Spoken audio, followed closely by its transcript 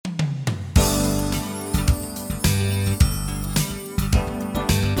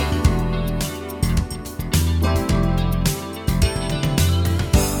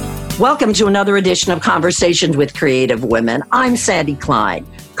Welcome to another edition of Conversations with Creative Women. I'm Sandy Klein,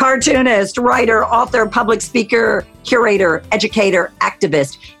 cartoonist, writer, author, public speaker, curator, educator,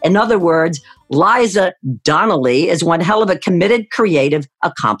 activist. In other words, Liza Donnelly is one hell of a committed, creative,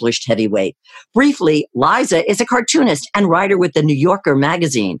 accomplished heavyweight. Briefly, Liza is a cartoonist and writer with the New Yorker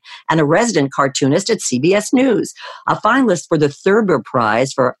magazine and a resident cartoonist at CBS News. A finalist for the Thurber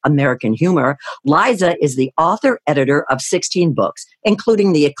Prize for American Humor, Liza is the author-editor of 16 books,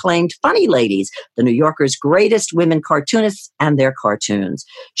 including the acclaimed Funny Ladies, the New Yorker's greatest women cartoonists and their cartoons.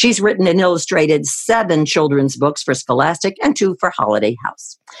 She's written and illustrated 7 children's books for Scholastic and 2 for Holiday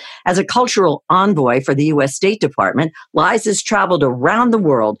House. As a cultural envoy for the U.S. State Department, Liza's traveled around the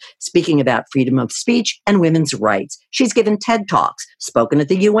world speaking about freedom of speech and women's rights. She's given TED Talks, spoken at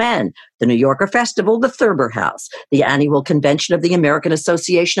the UN, the New Yorker Festival, the Thurber House, the annual convention of the American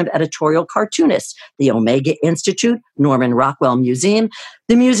Association of Editorial Cartoonists, the Omega Institute, Norman Rockwell Museum,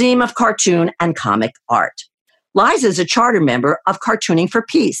 the Museum of Cartoon and Comic Art. Liza is a charter member of Cartooning for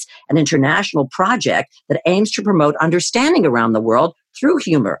Peace, an international project that aims to promote understanding around the world through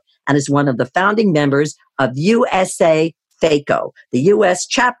humor, and is one of the founding members of USA FACO, the U.S.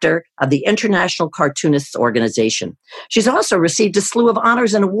 chapter of the International Cartoonists Organization. She's also received a slew of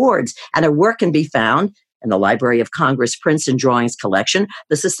honors and awards, and her work can be found in the Library of Congress Prints and Drawings Collection,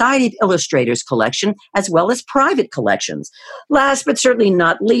 the Society of Illustrators Collection, as well as private collections. Last but certainly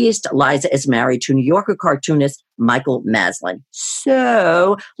not least, Liza is married to New Yorker cartoonist Michael Maslin.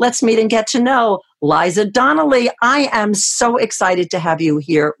 So let's meet and get to know Liza Donnelly. I am so excited to have you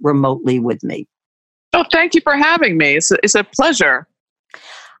here remotely with me. Oh, thank you for having me. It's a pleasure.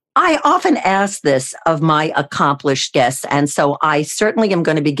 I often ask this of my accomplished guests, and so I certainly am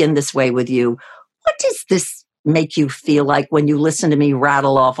going to begin this way with you. What does this make you feel like when you listen to me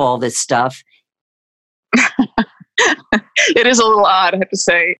rattle off all this stuff? It is a little odd, I have to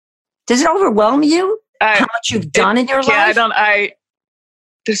say. Does it overwhelm you? How much you've done in your life?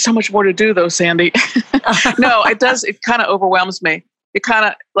 There's so much more to do though, Sandy. No, it does. It kind of overwhelms me. It kind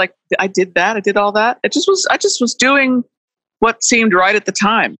of like, I did all that. I just was doing what seemed right at the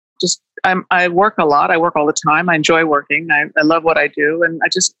time. I work a lot. I work all the time. I enjoy working. I love what I do. And I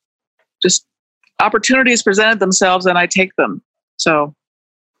just opportunities presented themselves and I take them. So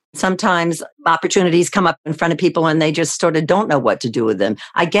sometimes opportunities come up in front of people and they just sort of don't know what to do with them.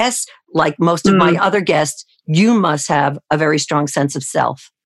 I guess, like most of my other guests, you must have a very strong sense of self.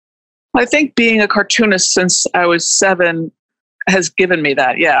 I think being a cartoonist since I was 7 has given me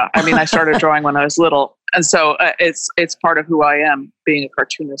that. Yeah. I mean, I started drawing when I was little. And so it's part of who I am, being a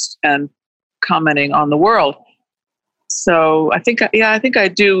cartoonist and commenting on the world. So I think I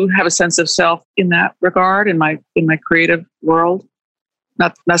do have a sense of self in that regard, in my creative world.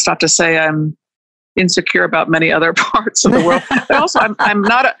 That's not to say I'm insecure about many other parts of the world, but also I'm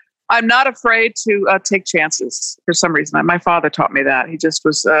not afraid to take chances for some reason. My father taught me that. He just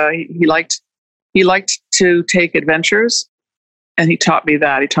was he liked to take adventures, and he taught me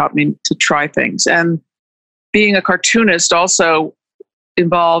that. He taught me to try things. And being a cartoonist also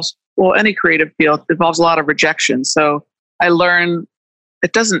involves, well, any creative field involves a lot of rejection. So I learn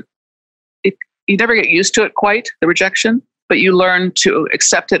you never get used to it quite, the rejection, but you learn to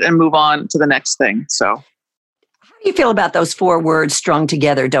accept it and move on to the next thing. So how do you feel about those 4 words strung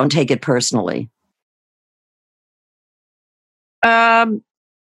together? Don't take it personally. Those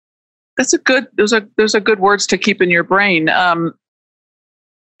are good words to keep in your brain. I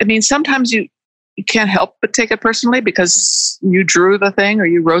mean, sometimes you can't help but take it personally because you drew the thing or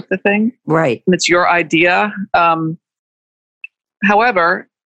you wrote the thing. Right. And it's your idea. However,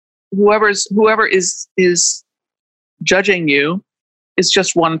 whoever is judging you is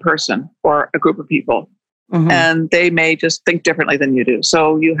just one person or a group of people. Mm-hmm. And they may just think differently than you do.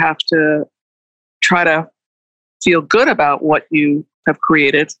 So you have to try to feel good about what you have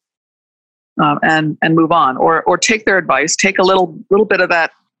created and move on, or take their advice, take a little bit of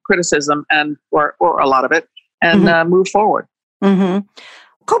that criticism or a lot of it, and move forward. Mm-hmm.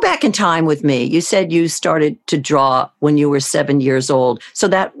 Go back in time with me. You said you started to draw when you were 7 years old. So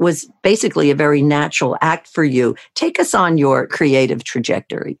that was basically a very natural act for you. Take us on your creative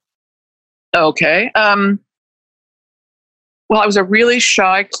trajectory. Okay. Well, I was a really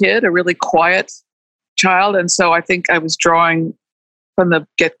shy kid, a really quiet child. And so I think I was drawing from the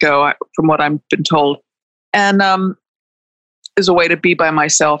get-go, from what I've been told. And is a way to be by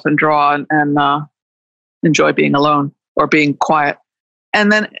myself and draw and enjoy being alone or being quiet. And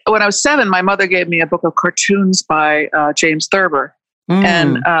then when I was 7, my mother gave me a book of cartoons by James Thurber.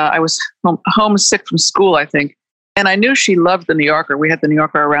 And I was homesick from school, I think. And I knew she loved the New Yorker. We had the New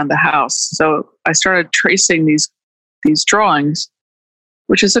Yorker around the house. So I started tracing these drawings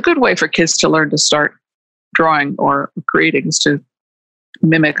which is a good way for kids to learn to start drawing or creating, is to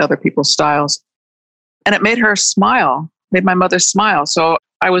mimic other people's styles. And it made her smile, made my mother smile. So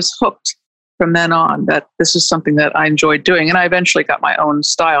I was hooked from then on that this is something that I enjoyed doing. And I eventually got my own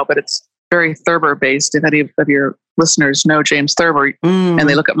style, but it's very Thurber based. If any of your listeners know James Thurber and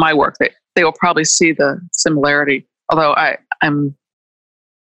they look at my work, they will probably see the similarity. Although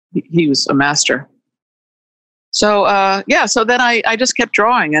he was a master. So so then I just kept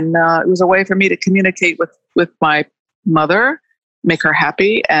drawing, and it was a way for me to communicate with my mother, make her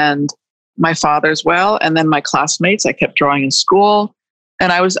happy, and my father as well, and then my classmates. I kept drawing in school,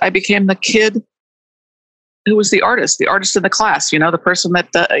 and I became the kid who was the artist in the class, the person that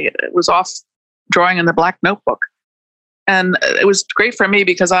was off drawing in the black notebook. And it was great for me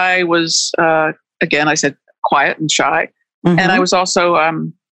because I was, again, I said quiet and shy. Mm-hmm. And I was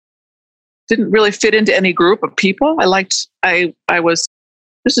also, didn't really fit into any group of people.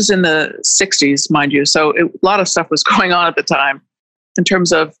 This is in the 60s, mind you. So a lot of stuff was going on at the time in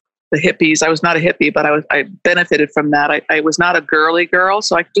terms of the hippies. I was not a hippie, but I benefited from that. I was not a girly girl,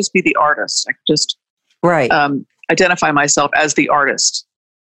 so I could just be the artist. I could just identify myself as the artist.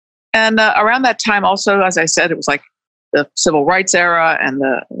 And around that time also, as I said, it was like the civil rights era and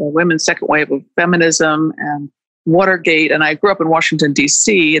the women's second wave of feminism and Watergate. And I grew up in Washington,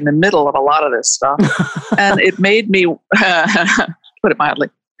 D.C. in the middle of a lot of this stuff. And it made me, put it mildly,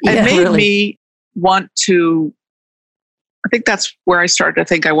 me want to, I think that's where I started to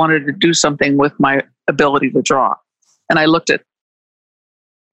think I wanted to do something with my ability to draw. And I looked at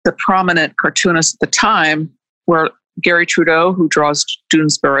the prominent cartoonists at the time were Gary Trudeau, who draws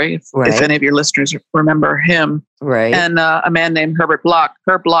Doonesbury, if any of your listeners remember him, and a man named Herb Block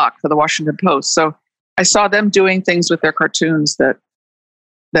for the Washington Post. So I saw them doing things with their cartoons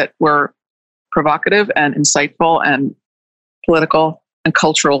that were provocative and insightful and political and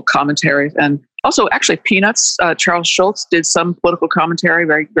cultural commentary. And also, actually, Peanuts, Charles Schulz did some political commentary,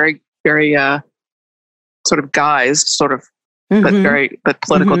 very, very, very sort of guised, but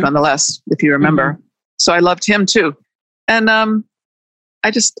political nonetheless, if you remember. Mm-hmm. So I loved him too. And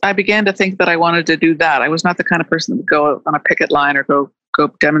I began to think that I wanted to do that. I was not the kind of person that would go on a picket line or go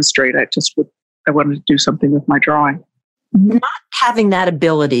demonstrate. I wanted to do something with my drawing. Not having that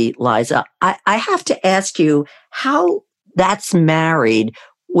ability, Liza, I have to ask you how that's married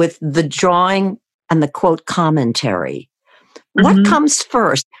with the drawing and the quote commentary. Mm-hmm. What comes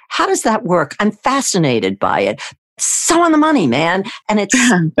first? How does that work? I'm fascinated by it. So on the money, man. And it's,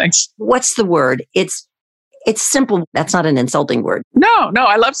 thanks. What's the word? It's simple. That's not an insulting word. No,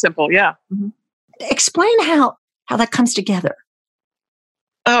 I love simple. Yeah. Mm-hmm. Explain how that comes together.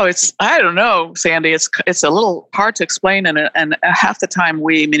 Oh, I don't know, Sandy. It's a little hard to explain. And half the time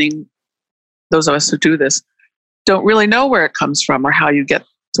we, meaning those of us who do this, don't really know where it comes from or how you get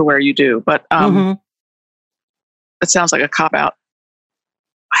to where you do. But it sounds like a cop-out.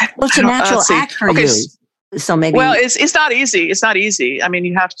 Well, it's a natural act for you. So maybe. Well, it's not easy. It's not easy. I mean,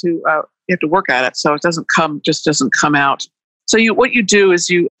 you have to work at it. So it doesn't come out. So what you do is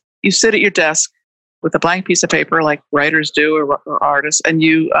you sit at your desk with a blank piece of paper, like writers do or artists. And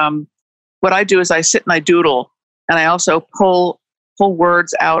what I do is I sit and I doodle, and I also pull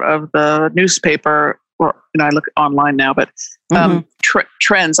words out of the newspaper, or I look online now, but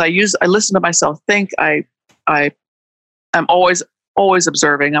trends. I listen to myself think. I'm always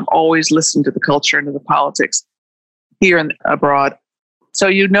observing. I'm always listening to the culture and to the politics here and abroad. So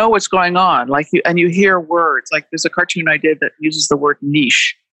you know what's going on, and you hear words. Like there's a cartoon I did that uses the word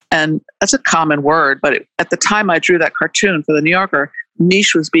niche, and that's a common word. But at the time I drew that cartoon for the New Yorker,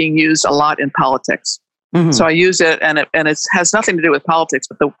 niche was being used a lot in politics. Mm-hmm. So I use it, and it has nothing to do with politics,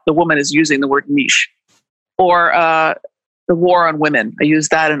 but the woman is using the word niche, or the war on women. I use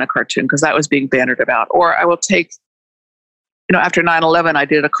that in a cartoon because that was being bannered about. Or I will take. After 9/11, I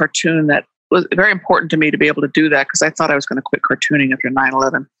did a cartoon that was very important to me to be able to do that because I thought I was going to quit cartooning after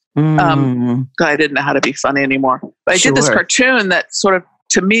 9/11. I didn't know how to be funny anymore. But I did this cartoon that sort of,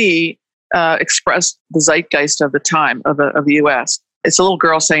 to me, expressed the zeitgeist of the time of the U.S. It's a little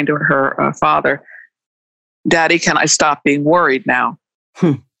girl saying to her father, "Daddy, can I stop being worried now?"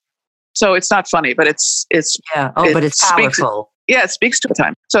 So it's not funny, but it's but it's powerful. Yeah, it speaks to the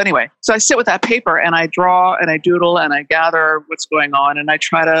time. So anyway, I sit with that paper and I draw and I doodle and I gather what's going on and I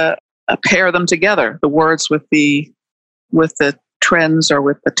try to pair them together, the words with the trends or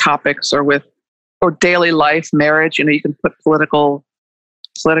with the topics or daily life, marriage. You can put political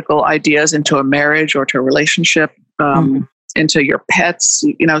ideas into a marriage or to a relationship, into your pets.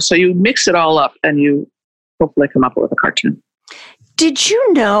 So you mix it all up and you hopefully come up with a cartoon. Did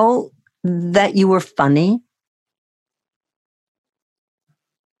you know that you were funny?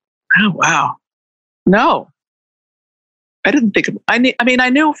 Oh, wow. No, I didn't think of, I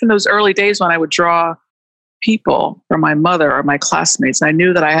knew from those early days when I would draw people or my mother or my classmates, I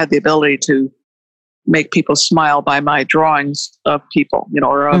knew that I had the ability to make people smile by my drawings of people,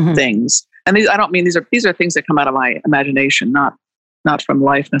 or of things. And these, I don't mean these are things that come out of my imagination, not from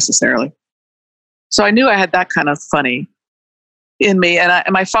life necessarily. So I knew I had that kind of funny in me. And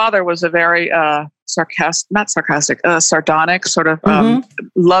my father was a very sardonic, sort of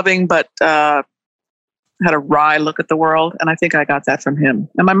loving, but had a wry look at the world. And I think I got that from him.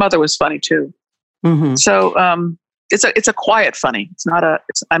 And my mother was funny too. Mm-hmm. So it's a quiet funny.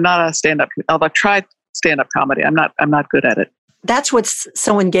 I'm not a stand-up. Although I've tried stand-up comedy, I'm not good at it. That's what's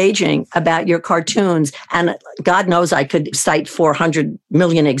so engaging about your cartoons. And God knows I could cite 400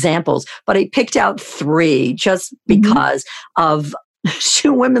 million examples, but I picked out 3 just because of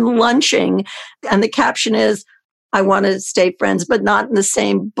 2 women lunching. And the caption is, I want to stay friends, but not in the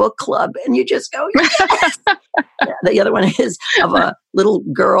same book club. And you just go, yes. The other one is of a little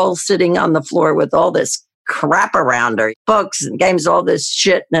girl sitting on the floor with all this crap around her, books and games, all this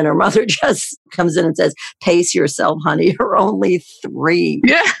shit. And her mother just comes in and says, pace yourself, honey, you're only 3.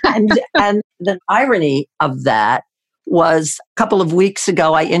 Yeah. and the irony of that was a couple of weeks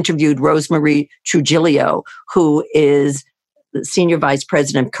ago, I interviewed Rosemarie Trujillo, who is the Senior Vice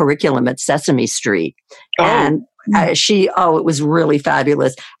President of Curriculum at Sesame Street. Oh. And it was really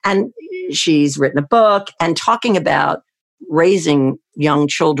fabulous. And she's written a book and talking about raising young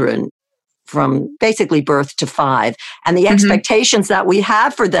children from basically birth to 5 and the expectations that we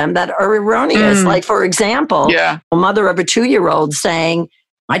have for them that are erroneous. Like, for example, a mother of a 2-year-old saying,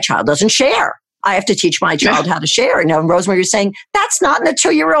 my child doesn't share. I have to teach my child how to share. And Rosemary was saying, that's not in a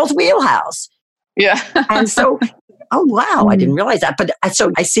 2-year-old's wheelhouse. Yeah. And so, oh, wow, I didn't realize that. But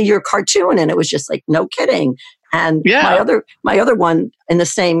so I see your cartoon and it was just like, no kidding. And my other one in the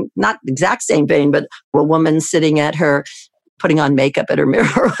same, not exact same vein, but a woman sitting at her, putting on makeup at her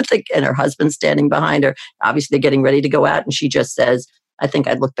mirror and her husband standing behind her. Obviously, they're getting ready to go out. And she just says, I think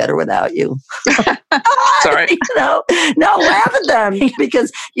I'd look better without you. Sorry. No, laugh at them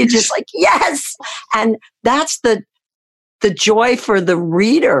because you're just like, yes. And that's the joy for the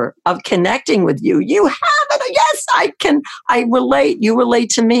reader of connecting with you. You have it. Yes, I relate. You relate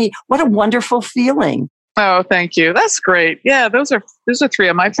to me. What a wonderful feeling. Oh, thank you. That's great. Yeah, those are 3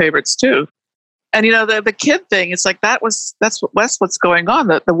 of my favorites too. And the kid thing, it's like that's what's going on.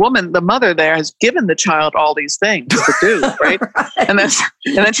 The woman, the mother there has given the child all these things to do, right? Right. And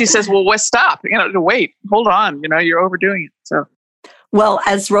then she says, well, stop, wait, hold on, you're overdoing it. So, well,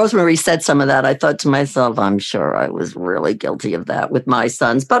 as Rosemary said some of that, I thought to myself, I'm sure I was really guilty of that with my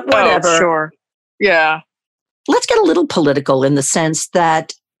sons, but whatever. Oh, sure. Yeah. Let's get a little political in the sense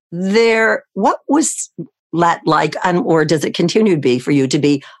that what was that like, or does it continue to be for you to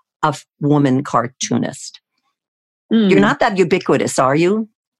be a woman cartoonist? You're not that ubiquitous, are you?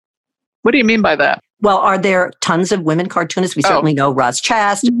 What do you mean by that? Well, are there tons of women cartoonists? We certainly know Roz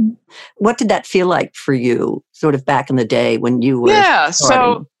Chast. What did that feel like for you, sort of back in the day when you were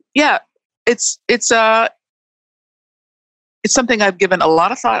starting? It's something I've given a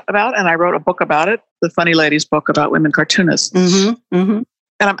lot of thought about, and I wrote a book about it, the Funny Ladies book about women cartoonists.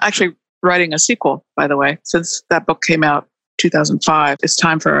 And I'm actually writing a sequel, by the way, since that book came out 2005. It's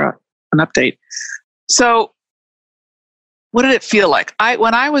time for an update. So what did it feel like?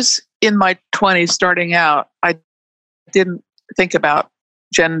 When I was in my 20s starting out, I didn't think about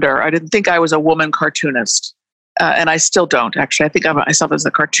gender. I didn't think I was a woman cartoonist. And I still don't, actually. I think of myself as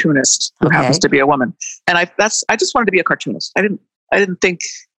a cartoonist who happens to be a woman. And I just wanted to be a cartoonist. I didn't think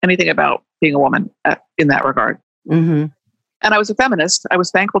anything about being a woman in that regard. And I was a feminist. I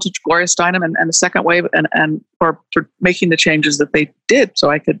was thankful to Gloria Steinem and the Second Wave and for making the changes that they did so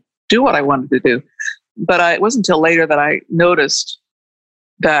I could do what I wanted to do. But it wasn't until later that I noticed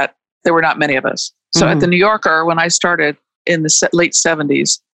that there were not many of us. So at the New Yorker, when I started in the late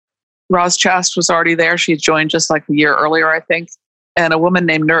 70s, Roz Chast was already there. She had joined just like a year earlier, I think. And a woman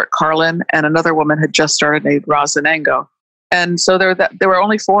named Nurit Carlin and another woman had just started named Roz Zanengo. And so there were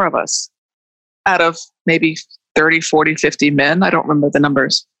only 4 of us out of maybe 30, 40, 50 men. I don't remember the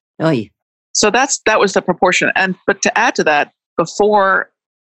numbers. So that was the proportion. But to add to that, before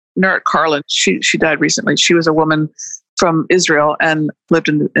Nurit Carlin, she died recently. She was a woman from Israel and lived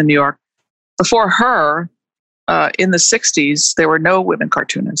in New York. Before her, in the 60s, there were no women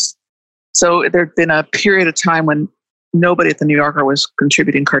cartoonists. So there'd been a period of time when nobody at the New Yorker was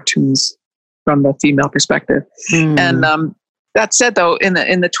contributing cartoons from the female perspective. And that said, though, in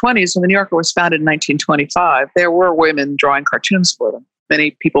the 20s, when the New Yorker was founded in 1925, there were women drawing cartoons for them.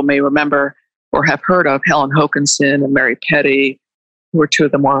 Many people may remember or have heard of Helen Hokinson and Mary Petty were two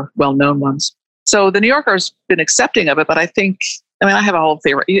of the more well-known ones. So the New Yorker's been accepting of it, but I have a whole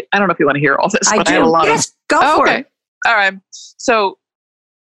theory. I don't know if you want to hear all this, but I have a lot of... Yes, go for it. All right. So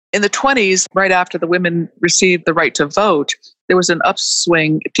in the 1920s, right after the women received the right to vote, there was an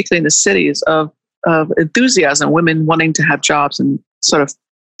upswing, particularly in the cities, of enthusiasm, women wanting to have jobs and sort of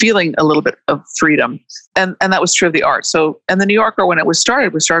feeling a little bit of freedom. And that was true of the arts. And the New Yorker, when it was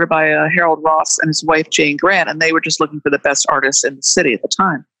started by Harold Ross and his wife, Jane Grant, and they were just looking for the best artists in the city at the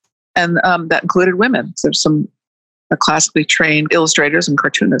time. And that included women. So there's some classically trained illustrators and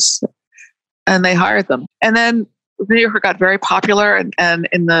cartoonists, and they hired them. And then the New Yorker got very popular, and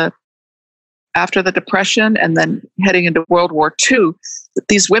after the Depression and then heading into World War II,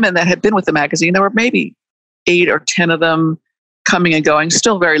 these women that had been with the magazine, there were maybe 8 or 10 of them coming and going,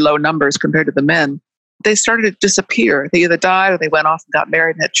 still very low numbers compared to the men. They started to disappear. They either died or they went off and got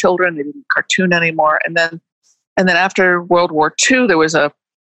married and had children. They didn't cartoon anymore. And then after World War II, there was a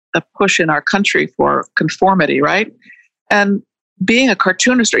push in our country for conformity, right? And being a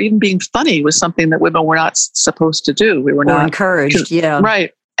cartoonist or even being funny was something that women were not supposed to do. We were not encouraged, yeah.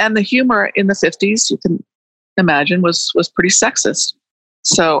 Right. And the humor in the 50s, you can imagine, was pretty sexist.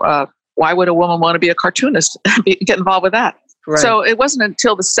 So why would a woman want to be a cartoonist and get involved with that? Right. So it wasn't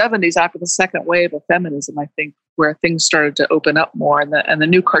until the 70s, after the second wave of feminism, I think, where things started to open up more. And the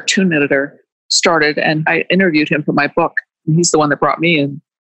new cartoon editor started, and I interviewed him for my book. And he's the one that brought me in.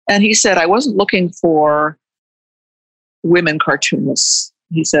 And he said, I wasn't looking for women cartoonists.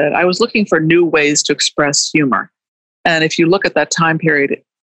 He said, I was looking for new ways to express humor. And if you look at that time period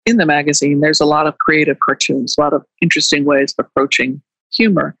in the magazine, there's a lot of creative cartoons, a lot of interesting ways of approaching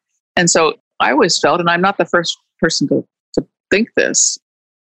humor. And so I always felt, and I'm not the first person to think this,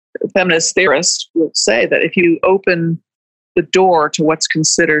 feminist theorists will say that if you open the door to what's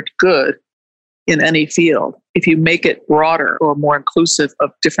considered good in any field, if you make it broader or more inclusive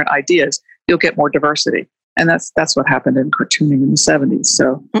of different ideas, you'll get more diversity. And that's what happened in cartooning in the 70s.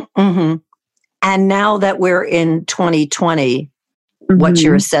 So, mm-hmm. And now that we're in 2020, what's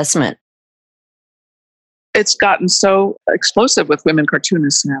your assessment? It's gotten so explosive with women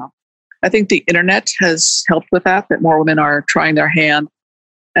cartoonists now. I think the internet has helped with that more women are trying their hand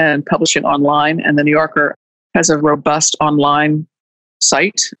and publishing online. And the New Yorker has a robust online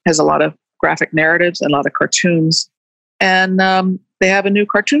site, has a lot of graphic narratives and a lot of cartoons. And they have a new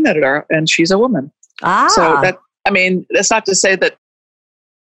cartoon editor, and she's a woman. So that's not to say that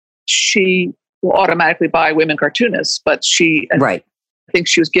she will automatically buy women cartoonists, but I think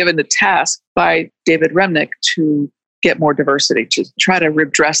she was given the task by David Remnick to get more diversity, to try to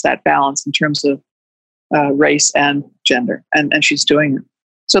redress that balance in terms of race and gender. And she's doing it.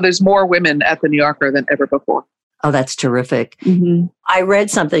 So there's more women at the New Yorker than ever before. Oh, that's terrific. Mm-hmm. I read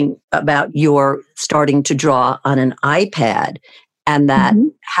something about your starting to draw on an iPad, and that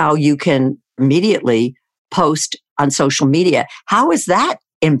how you can immediately post on social media. How has that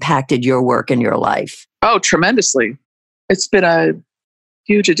impacted your work and your life? Oh, tremendously. It's been a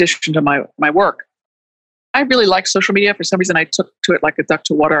huge addition to my work. I really like social media. For some reason, I took to it like a duck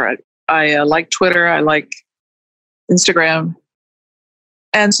to water. I like Twitter. I like Instagram.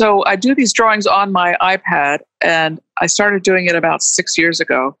 And so I do these drawings on my iPad, and I started doing it about 6 years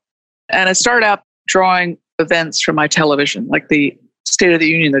ago. And I started out drawing events from my television, like the State of the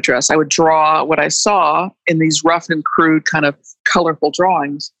Union address. I would draw what I saw in these rough and crude kind of colorful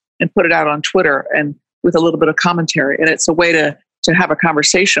drawings and put it out on Twitter and with a little bit of commentary. And it's a way to have a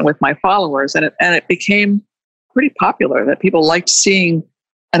conversation with my followers. And it became pretty popular that people liked seeing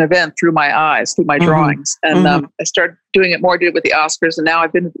an event through my eyes, through my drawings. And I started doing it more. I did it with the Oscars. And now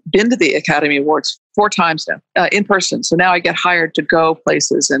I've been to the Academy Awards 4 times now in person. So now I get hired to go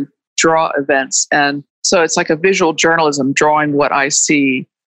places and draw events. And so it's like a visual journalism, drawing what I see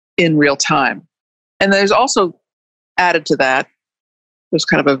in real time. And there's also added to that, those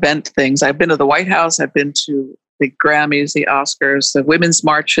kind of event things. I've been to the White House. I've been to the Grammys, the Oscars, the women's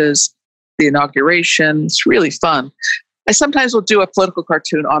marches, the inauguration. It's really fun. I sometimes will do a political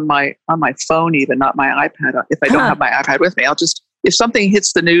cartoon on my phone, even not my iPad. If I don't have my iPad with me, if something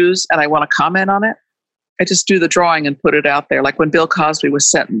hits the news and I want to comment on it, I just do the drawing and put it out there. Like when Bill Cosby was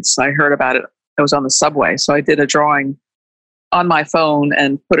sentenced, I heard about it. I was on the subway. So I did a drawing on my phone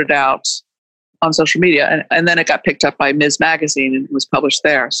and put it out on social media. And then it got picked up by Ms. Magazine and was published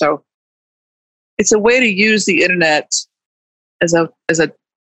there. So it's a way to use the internet as a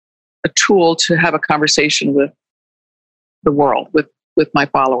tool to have a conversation with the world, with my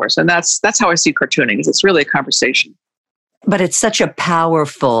followers. And that's how I see cartooning, is it's really a conversation. But it's such a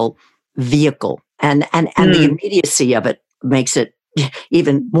powerful vehicle, and the immediacy of it makes it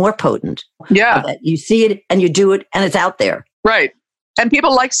even more potent. Yeah. That you see it and you do it and it's out there. Right. And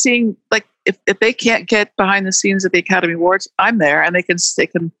people like seeing, like, if they can't get behind the scenes at the Academy Awards, I'm there, and they can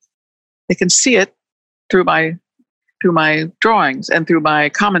see it through my drawings and through my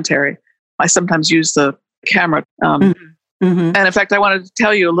commentary. I sometimes use the camera. And in fact, I wanted to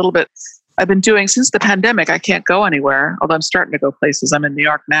tell you a little bit. I've been doing, since the pandemic, I can't go anywhere, although I'm starting to go places. I'm in New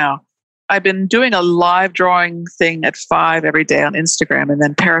York now. I've been doing a live drawing thing at 5 every day on Instagram, and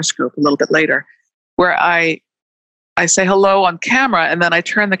then Periscope a little bit later, where I say hello on camera, and then I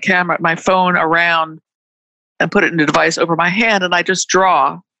turn my phone around and put it in a device over my hand, and I just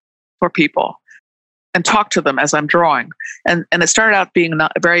draw for people and talk to them as I'm drawing. And it started out being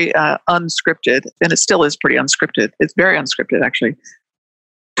not very unscripted, and it still is pretty unscripted. It's very unscripted, actually.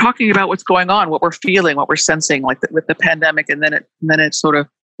 Talking about what's going on, what we're feeling, what we're sensing, like with the pandemic, and then it sort of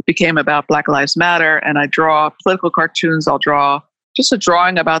became about Black Lives Matter. And I draw political cartoons. I'll draw just a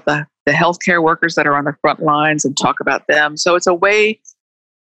drawing about the healthcare workers that are on the front lines and talk about them. So it's a way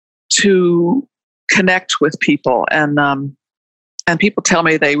to connect with people, and people tell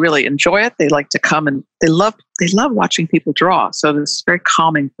me they really enjoy it. They like to come, and they love watching people draw. So it's very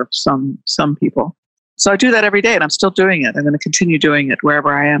calming for some people. So I do that every day, and I'm still doing it. I'm going to continue doing it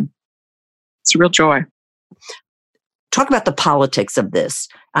wherever I am. It's a real joy. Talk about the politics of this.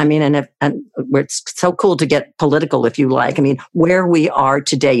 I mean, and it's so cool to get political, if you like. I mean, where we are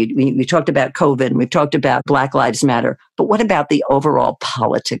today, we talked about COVID, and we've talked about Black Lives Matter, but what about the overall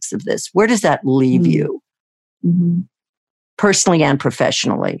politics of this? Where does that leave you? Personally and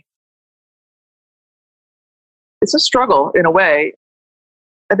professionally? It's a struggle in a way.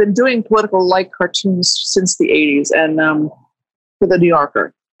 I've been doing political light cartoons since the 80s, and for the New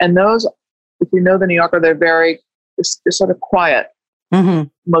Yorker. And those, if you know the New Yorker, they're sort of quiet.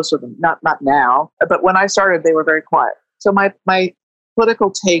 Most of them, not now, but when I started, they were very quiet. So my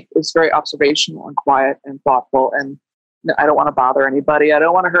political take is very observational and quiet and thoughtful, and I don't want to bother anybody. I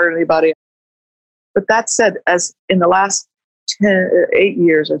don't want to hurt anybody. But that said, as in the last 8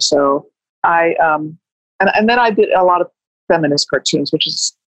 years or so, and then I did a lot of feminist cartoons, which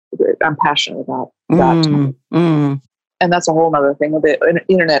is I'm passionate about that. And that's a whole other thing. The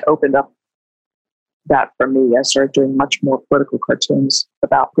internet opened up that for me. I started doing much more political cartoons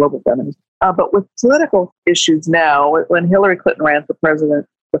about global feminism. But with political issues now, when Hillary Clinton ran for president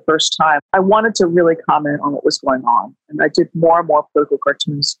the first time, I wanted to really comment on what was going on. And I did more and more political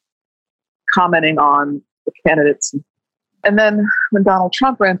cartoons commenting on the candidates. And then when Donald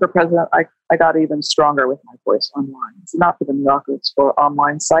Trump ran for president, I got even stronger with my voice online. It's not for the New Yorker, it's for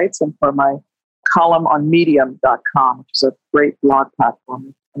online sites and for my column on medium.com, which is a great blog platform,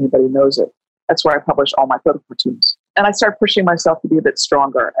 if anybody knows it. That's where I publish all my political cartoons. And I started pushing myself to be a bit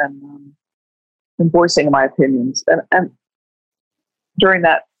stronger and voicing my opinions. And during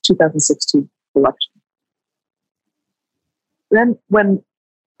that 2016 election. Then when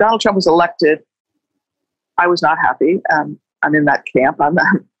Donald Trump was elected, I was not happy. I'm in that camp. I'm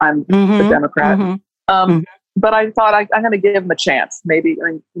a Democrat. But I thought I'm going to give him a chance. Maybe,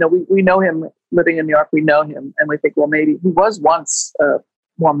 we know him living in New York. We know him, and we think, well, maybe he was once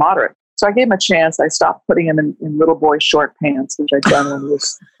more moderate. So I gave him a chance. I stopped putting him in little boy short pants, which I'd done when he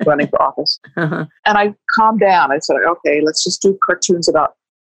was running for office. And I calmed down. I said, okay, let's just do cartoons about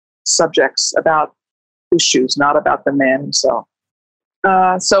subjects, about issues, not about the man himself.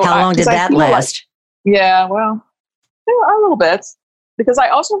 So how long did that last? Yeah, well, a little bit, because I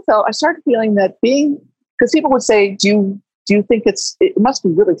also felt, I started feeling that because people would say, do you think it must be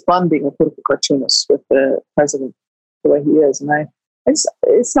really fun being a political cartoonist with the president the way he is? And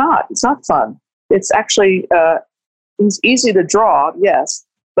it's not fun. It's actually, he's easy to draw, yes,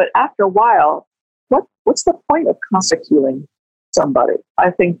 but after a while, what's the point of constituting somebody?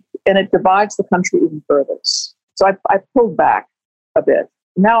 I think, and it divides the country even further. So I pulled back a bit.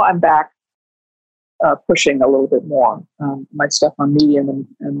 Now I'm back pushing a little bit more. My stuff on Medium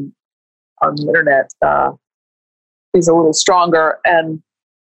and on the internet is a little stronger, and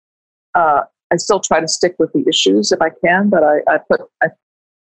I still try to stick with the issues if I can, but I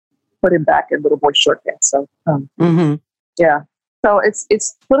put him back in little boy short pants. So yeah. So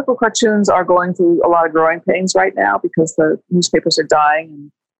it's political cartoons are going through a lot of growing pains right now because the newspapers are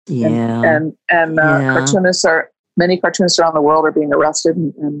dying, and many cartoonists around the world are being arrested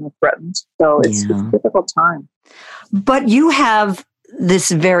and threatened. So it's a difficult time. But you have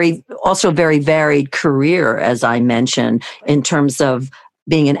this also very varied career, as I mentioned, in terms of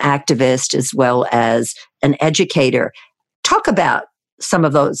being an activist as well as an educator. Talk about some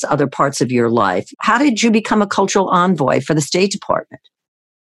of those other parts of your life. How did you become a cultural envoy for the State Department?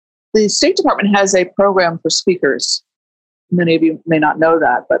 The State Department has a program for speakers. Many of you may not know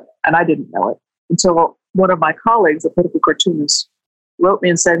that, and I didn't know it until one of my colleagues, a political cartoonist, wrote me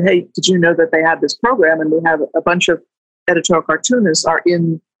and said, "Hey, did you know that they have this program and we have a bunch of editorial cartoonists are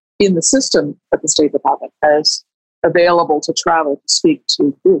in the system at the State Department as available to travel to speak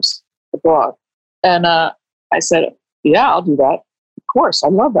to groups abroad?" And I said, "Yeah, I'll do that. Of course, I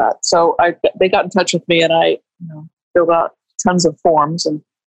love that." So they got in touch with me, and I filled out tons of forms and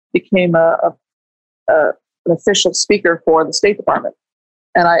became an official speaker for the State Department.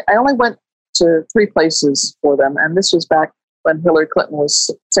 And I only went to 3 places for them, and this was back when Hillary Clinton was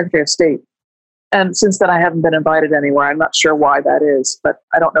Secretary of State. And since then, I haven't been invited anywhere. I'm not sure why that is, but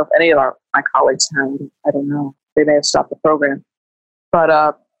I don't know if any of my colleagues have. I don't know. They may have stopped the program. But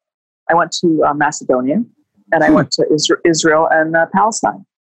I went to Macedonia, and I went to Israel and Palestine.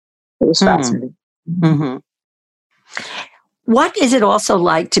 It was fascinating. Mm-hmm. What is it also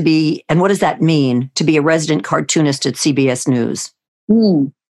like to be, and what does that mean, to be a resident cartoonist at CBS News?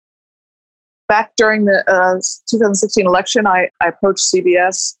 Back during the 2016 election, I approached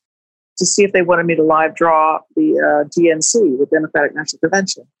CBS to see if they wanted me to live draw the DNC, the Democratic National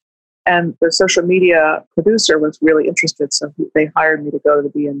Convention. And the social media producer was really interested, so they hired me to go to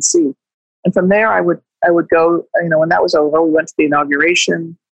the DNC. And from there, I would go, when that was over, we went to the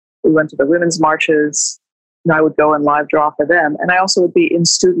inauguration, we went to the women's marches, and I would go and live draw for them. And I also would be in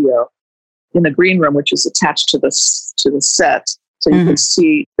studio in the green room, which is attached to the set. So you can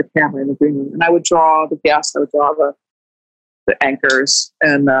see the camera in the green room. And I would draw the guests, I would draw the anchors,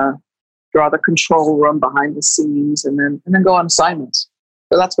 and draw the control room behind the scenes, and then go on assignments.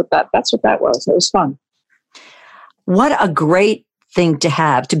 So that's what that was. It was fun. What a great thing to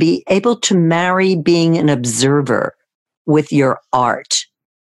have, to be able to marry being an observer with your art.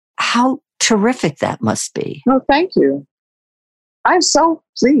 How terrific that must be. Oh, thank you. I'm so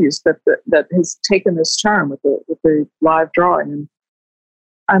pleased that has taken this turn with the live drawing,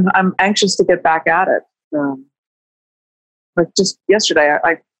 and I'm anxious to get back at it. Like just yesterday,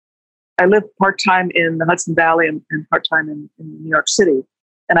 I live part-time in the Hudson Valley and part-time in New York City,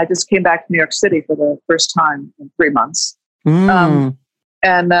 and I just came back to New York City for the first time in 3 months, and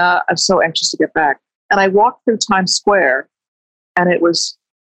I'm so anxious to get back. And I walked through Times Square, and it was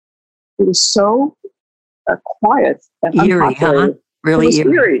so quiet and eerie, unpopulated. huh? Really it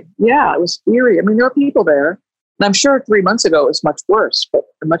was eerie. Yeah, it was eerie. I mean, there were people there, and I'm sure 3 months ago it was much worse, but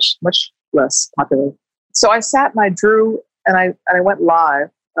much less popular. So I sat and I drew, and I went live.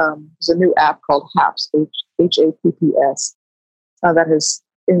 There's a new app called HAPS, HAPPS, that has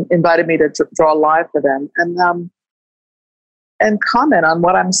invited me to draw live for them, and comment on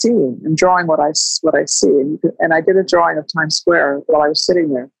what I'm seeing and drawing what I see. And I did a drawing of Times Square while I was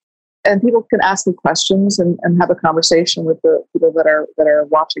sitting there. And people can ask me questions and have a conversation with the people that are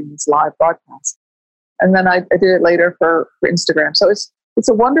watching this live broadcast. And then I did it later for Instagram. So it's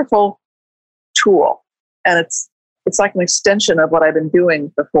a wonderful tool, and it's like an extension of what I've been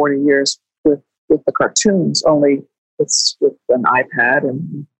doing for 40 years with the cartoons. Only it's with an iPad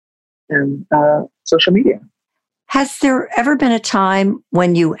and social media. Has there ever been a time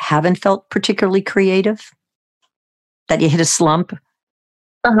when you haven't felt particularly creative? That you hit a slump?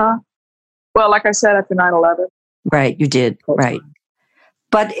 Well, like I said, after 9/11. Right, you did. Right.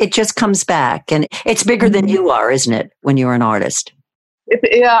 But it just comes back, and it's bigger than you are, isn't it, when you're an artist?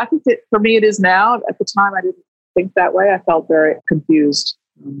 Yeah, I think for me it is now. At the time, I didn't think that way. I felt very confused.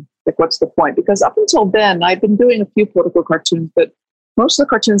 Like, what's the point? Because up until then, I'd been doing a few political cartoons, but most of the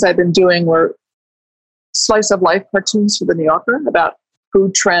cartoons I'd been doing were slice of life cartoons for the New Yorker about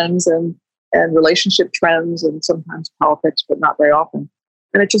food trends and relationship trends and sometimes politics, but not very often.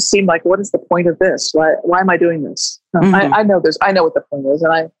 And it just seemed like, what is the point of this? Why am I doing this? I know this. I know what the point is.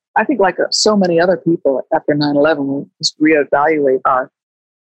 And I think like so many other people after 9/11, we just reevaluate our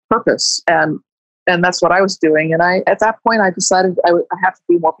purpose. And that's what I was doing. And at that point, I decided I have to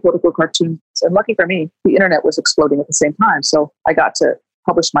do more political cartoons. And lucky for me, the internet was exploding at the same time. So I got to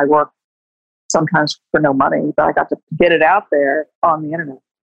publish my work sometimes for no money, but I got to get it out there on the internet.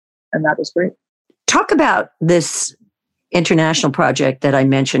 And that was great. Talk about this international project that I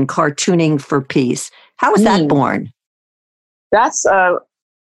mentioned, Cartooning for Peace. How was that born? That's a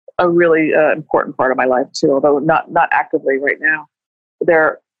really important part of my life too, although not actively right now.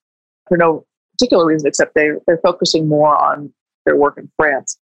 They're, for no particular reason, except they're focusing more on their work in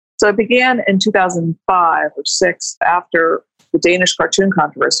France. So it began in 2005 or 6 after the Danish cartoon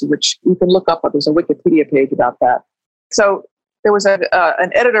controversy, which you can look up. There's a Wikipedia page about that. So there was an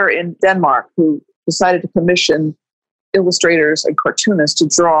editor in Denmark who decided to commission illustrators and cartoonists to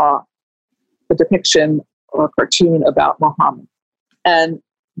draw a depiction or a cartoon about Muhammad. And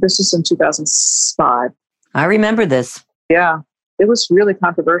this is in 2005. I remember this. Yeah. it was really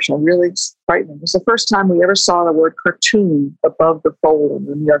controversial, really frightening. It was the first time we ever saw the word cartoon above the fold in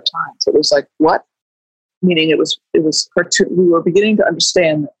the New York Times. It was like, what? Meaning it was cartoon. We were beginning to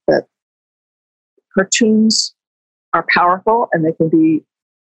understand that cartoons are powerful and they can be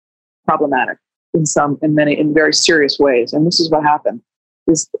problematic in very serious ways. And this is what happened.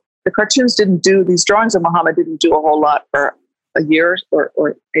 The cartoons these drawings of Muhammad didn't do a whole lot for a year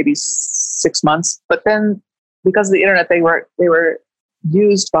or maybe 6 months. But then because of the internet, they were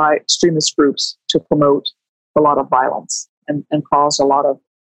used by extremist groups to promote a lot of violence and cause a lot of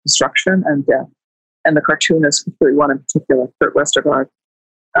destruction and death. And the cartoonist, one in particular, Kurt Westergaard,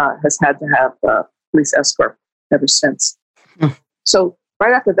 has had to have police escort ever since. So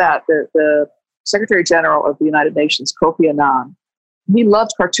right after that, the Secretary General of the United Nations, Kofi Annan, he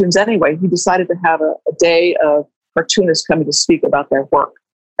loved cartoons anyway. He decided to have a day of cartoonists coming to speak about their work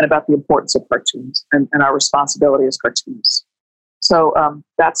and about the importance of cartoons and our responsibility as cartoonists. So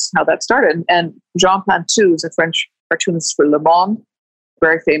that's how that started. And Jean Plantu is a French cartoonist for Le Monde,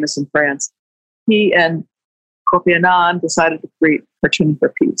 very famous in France. He and Kofi Annan decided to create Cartooning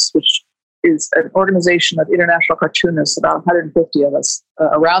for Peace, which is an organization of international cartoonists, about 150 of us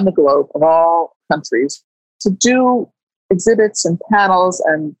around the globe, of all countries, to do exhibits and panels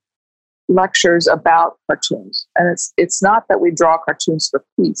and lectures about cartoons. And it's not that we draw cartoons for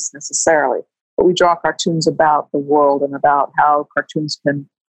peace necessarily, but we draw cartoons about the world and about how cartoons can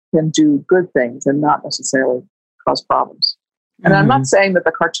do good things and not necessarily cause problems. And I'm not saying that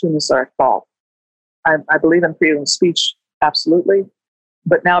the cartoonists are at fault. I believe in freedom of speech, absolutely.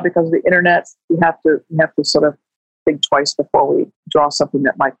 But now, because of the internet, we have to sort of think twice before we draw something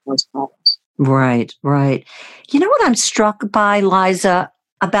that might cause problems. Right, right. You know what I'm struck by, Liza,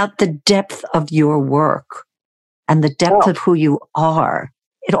 about the depth of your work and the depth of who you are.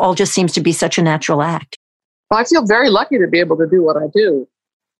 It all just seems to be such a natural act. Well, I feel very lucky to be able to do what I do.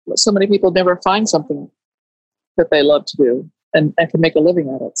 So many people never find something that they love to do and can make a living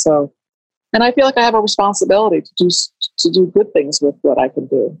at it. So, and I feel like I have a responsibility to do good things with what I can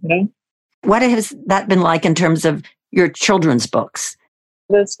do, you know? What has that been like in terms of your children's books?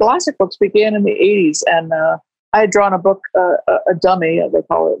 The Scholastic books began in the 80s, and I had drawn a book, a dummy, they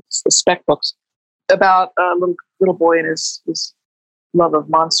call it, the spec books, about a little boy and his love of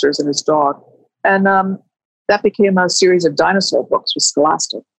monsters and his dog. And that became a series of dinosaur books with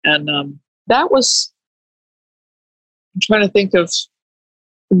Scholastic. And that was, I'm trying to think of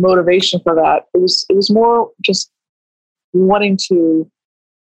the motivation for that. It was more just wanting to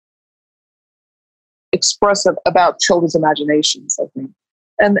express about children's imaginations, I think.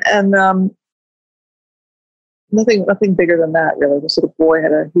 And nothing bigger than that, really. This little boy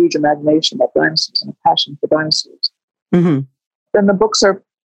had a huge imagination about dinosaurs and a passion for dinosaurs. Mm-hmm. And the books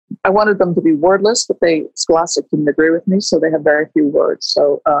I wanted them to be wordless, but Scholastic didn't agree with me, so they have very few words.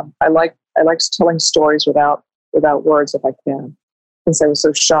 So I like telling stories without words if I can, since I was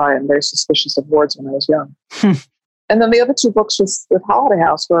so shy and very suspicious of words when I was young. And then the other two books with Holiday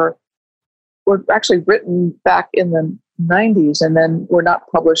House were actually written back in the 90s, and then were not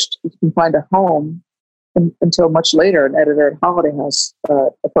published. You can find a home until much later. An editor at Holiday House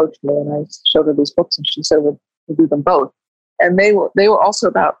approached me, and I showed her these books, and she said, "We'll do them both." And they were also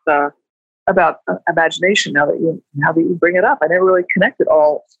about imagination. Now that you bring it up, I never really connected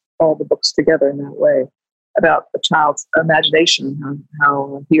all the books together in that way, about a child's imagination and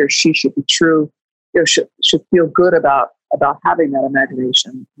how he or she should be true, should feel good about having that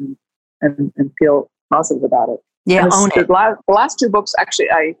imagination and feel positive about it. Yeah, own it. The last two books, actually,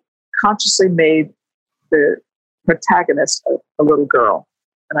 I consciously made the protagonist a little girl,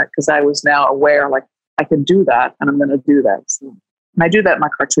 and because I was now aware, like, I can do that, and I'm going to do that. So, and I do that in my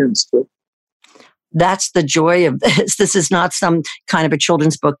cartoons too. That's the joy of this. This is not some kind of a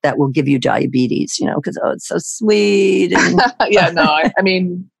children's book that will give you diabetes, because it's so sweet. And yeah, no, I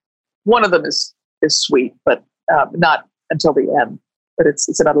mean, one of them is sweet, but not until the end. But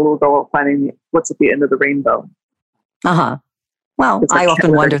it's about a little girl finding what's at the end of the rainbow. Well, I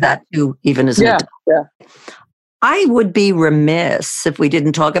often wonder that too, even as an adult. Yeah. I would be remiss if we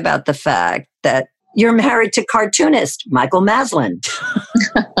didn't talk about the fact that you're married to cartoonist Michael Maslin.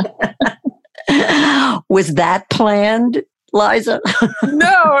 Was that planned, Liza?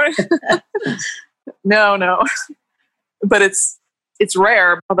 No. No. But it's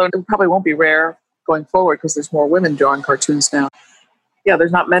rare, although it probably won't be rare going forward because there's more women drawing cartoons now. Yeah,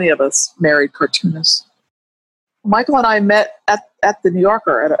 there's not many of us married cartoonists. Michael and I met at the New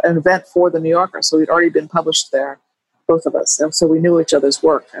Yorker, at an event for the New Yorker. So we'd already been published there, both of us. And so we knew each other's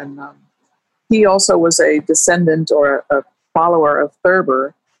work. And he also was a descendant or a follower of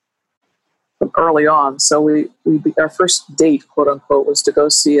Thurber. from early on. So our first date, quote unquote, was to go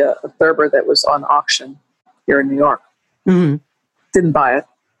see a Thurber that was on auction here in New York. Mm-hmm. Didn't buy it,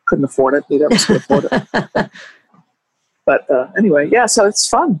 couldn't afford it. Neither of us could afford it. But anyway, yeah. So it's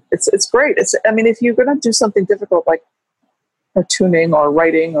fun. It's great. If you're going to do something difficult like cartooning or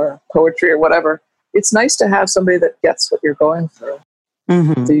writing or poetry or whatever, it's nice to have somebody that gets what you're going through.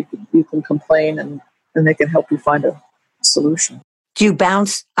 Mm-hmm. So you can complain and they can help you find a solution. Do you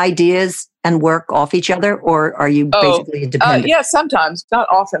bounce ideas and work off each other, or are you basically independent? Yeah, sometimes. Not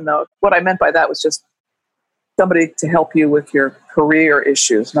often, though. What I meant by that was just somebody to help you with your career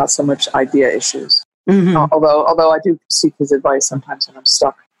issues, not so much idea issues. Mm-hmm. Although I do seek his advice sometimes when I'm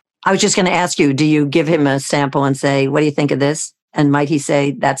stuck. I was just going to ask you, do you give him a sample and say, what do you think of this? And might he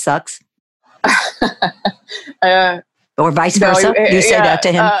say, that sucks? Or vice versa? You say that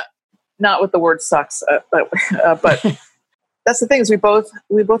to him? Not with the word sucks, but that's the thing is we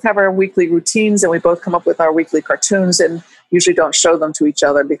both have our weekly routines and we both come up with our weekly cartoons and usually don't show them to each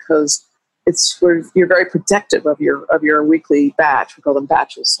other because you're very protective of your weekly batch. We call them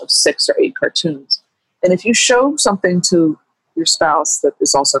batches of 6 or 8 cartoons. And if you show something to your spouse that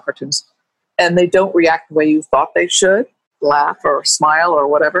is also cartoons and they don't react the way you thought they should, laugh or smile or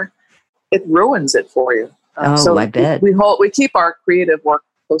whatever, it ruins it for you. So I bet. We keep our creative work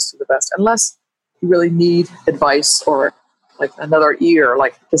close to the vest unless you really need advice or like another ear.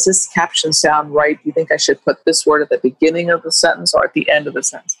 Like, does this caption sound right? Do you think I should put this word at the beginning of the sentence or at the end of the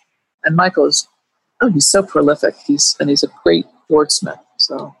sentence? And Michael he's so prolific. He's a great wordsmith.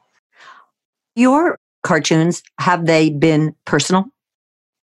 So, your cartoons, have they been personal?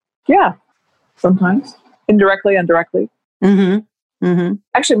 Yeah, sometimes indirectly and directly. Mm-hmm. Mm-hmm.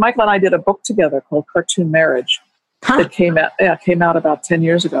 Actually, Michael and I did a book together called Cartoon Marriage. That came out about 10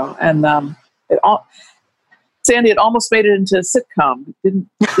 years ago, and Sandy, it almost made it into a sitcom. It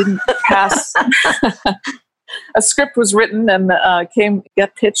didn't pass. A script was written and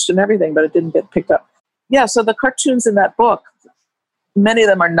got pitched and everything, but it didn't get picked up. Yeah, so the cartoons in that book, many of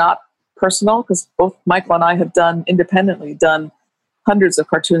them are not personal because both Michael and I have independently done hundreds of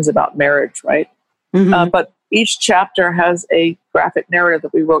cartoons about marriage, right? Mm-hmm. But each chapter has a graphic narrative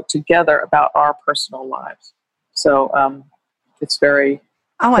that we wrote together about our personal lives. So it's very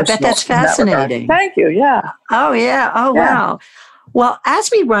I bet that's fascinating. Thank you. Yeah. Oh, yeah. Oh, yeah. Wow. Well, as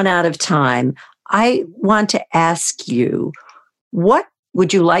we run out of time, I want to ask you, what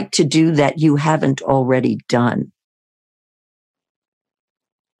would you like to do that you haven't already done?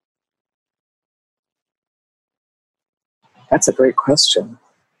 That's a great question.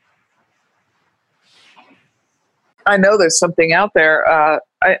 I know there's something out there.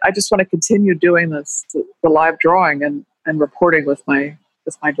 I just want to continue doing the live drawing and reporting with my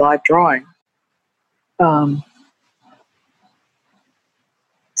live drawing.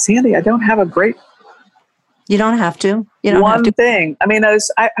 Sandy, I don't have a great. You don't have to. You don't one have to. Thing. I mean, I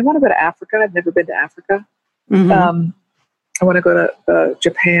want to go to Africa. I've never been to Africa. Mm-hmm. I want to go to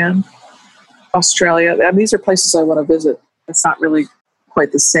Japan, Australia. And these are places I want to visit. It's not really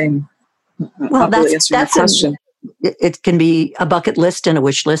quite the same. Well, really answering your question. It can be a bucket list and a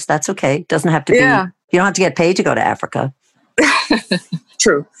wish list. That's okay. It doesn't have to be. You don't have to get paid to go to Africa.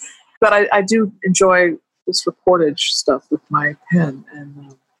 True. But I do enjoy this reportage stuff with my pen,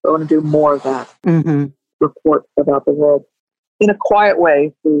 and I want to do more of that. Mm-hmm. Report about the world in a quiet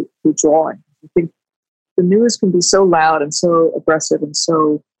way through drawing. I think the news can be so loud and so aggressive and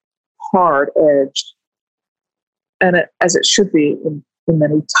so hard-edged, and as it should be in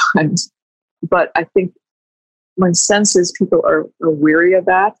many times. But I think my sense is people are weary of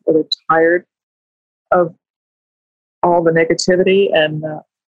that, or they're tired of all the negativity, and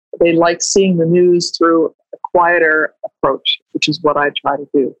they like seeing the news through a quieter approach, which is what I try to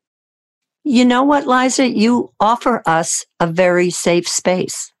do. You know what, Liza? You offer us a very safe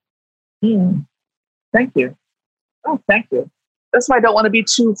space. Thank you. Oh, thank you. That's why I don't want to be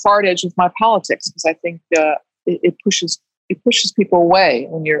too hard-edged with my politics, because I think it pushes people away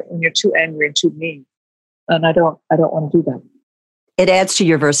when you're too angry and too mean, and I don't want to do that. It adds to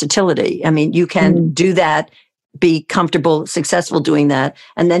your versatility. I mean, you can do that, be comfortable, successful doing that,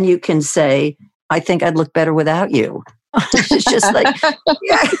 and then you can say, "I think I'd look better without you." It's just like,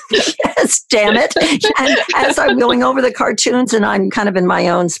 yes, damn it. And as I'm going over the cartoons and I'm kind of in my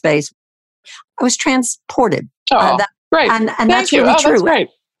own space, I was transported. Great. And that's really true. That's great.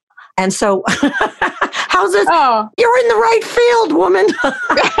 And so, how's this? Oh. You're in the right field, woman.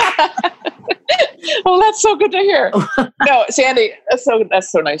 Well, that's so good to hear. No, Sandy, that's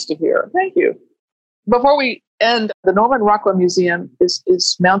so nice to hear. Thank you. Before we end, the Norman Rockwell Museum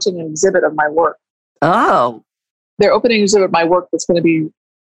is mounting an exhibit of my work. Oh. They're opening an exhibit of my work that's going to be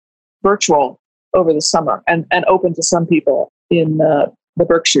virtual over the summer and open to some people in the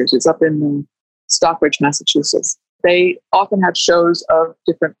Berkshires. It's up in Stockbridge, Massachusetts. They often have shows of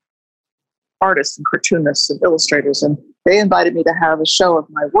different artists and cartoonists and illustrators, and they invited me to have a show of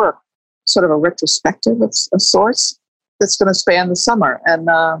my work, sort of a retrospective of a sorts that's going to span the summer. And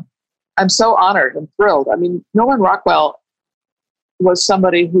I'm so honored and thrilled. I mean, Norman Rockwell was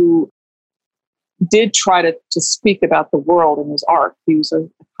somebody who did try to speak about the world in his art. He was a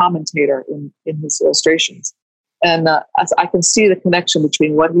commentator in his illustrations. And I can see the connection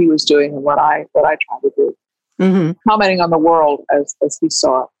between what he was doing and what I try to do, commenting on the world as he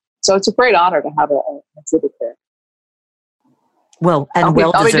saw it. So it's a great honor to have an exhibit there. Well, and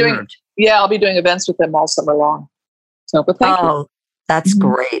well-deserved. I'll be doing events with them all summer long. So, but thank you. That's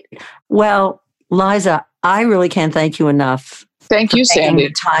great. Well, Liza, I really can't thank you enough. Thank you, Sandy.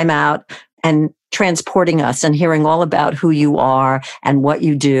 Taking the time out and transporting us and hearing all about who you are and what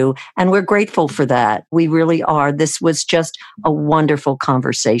you do. And we're grateful for that. We really are. This was just a wonderful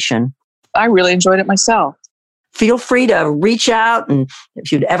conversation. I really enjoyed it myself. Feel free to reach out. And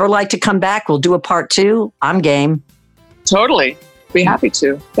if you'd ever like to come back, we'll do a part 2. I'm game. Totally. Be happy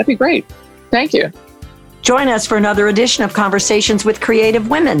to. That'd be great. Thank you. Join us for another edition of Conversations with Creative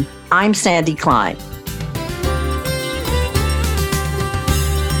Women. I'm Sandy Klein.